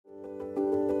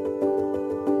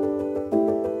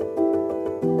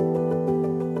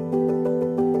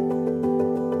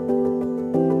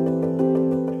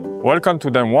Welcome to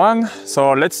Dam 1.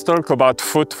 So let's talk about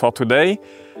food for today.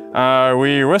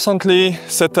 We recently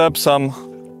set up some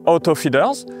auto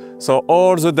feeders. So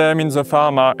all the dams in the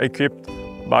farm are equipped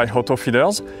by auto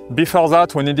feeders. Before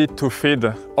that, we needed to feed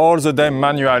all the dams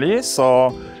manually.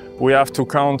 So we have to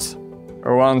count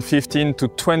around 15 to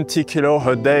 20 kilos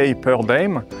a day per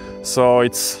dam. So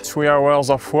it's 3 hours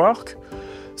of work.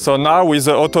 So now with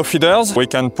the auto feeders, we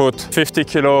can put 50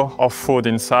 kilos of food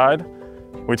inside,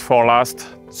 which for last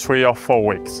 3 or 4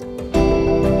 weeks.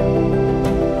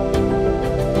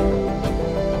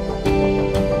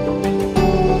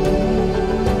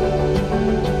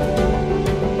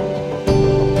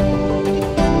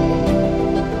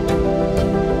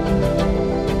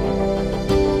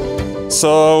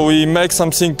 So we make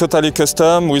something totally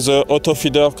custom with the auto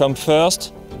feeder come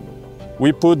first.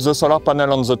 We put the solar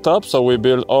panel on the top, so we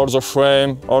build all the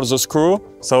frame, all the screw.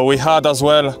 So we had as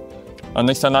well an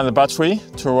external battery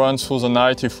to run through the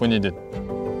night if we need it.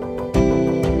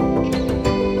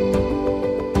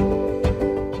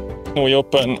 We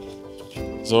open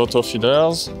the auto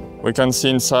feeders. We can see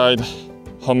inside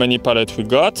how many pallets we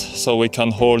got, so we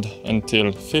can hold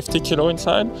until 50 kilos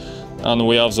inside. And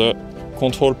we have the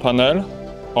control panel,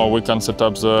 or we can set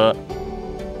up the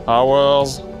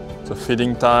hours, the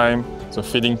feeding time, the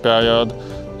feeding period,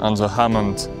 and the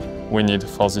amount we need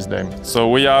for this dam. So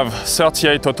we have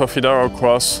 38 auto feeders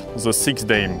across the 6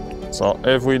 dams. So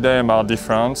every dam are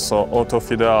different, so auto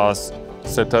feeder are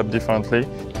set up differently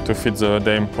to feed the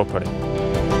dam properly.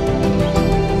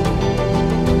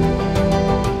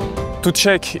 To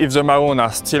check if the maroon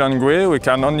are still hungry, we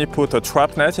can only put a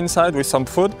trap net inside with some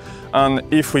food. And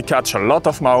if we catch a lot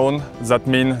of maroon, that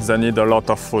means they need a lot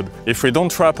of food. If we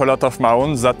don't trap a lot of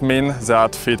maroon, that means they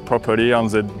had fed properly and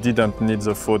they didn't need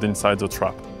the food inside the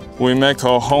trap. We make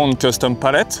our own custom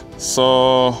pallet.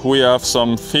 So we have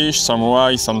some fish, some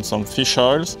rice, and some fish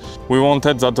oils. We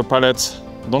wanted that the pellets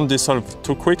don't dissolve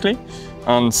too quickly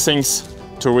and sinks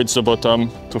to reach the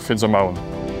bottom to feed the maroon.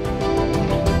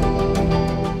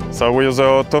 So with the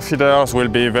auto feeders will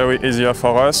be very easier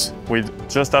for us. We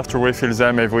just have to refill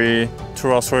them every 2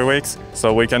 or 3 weeks,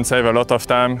 so we can save a lot of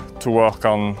time to work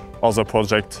on other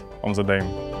projects on the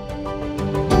dam.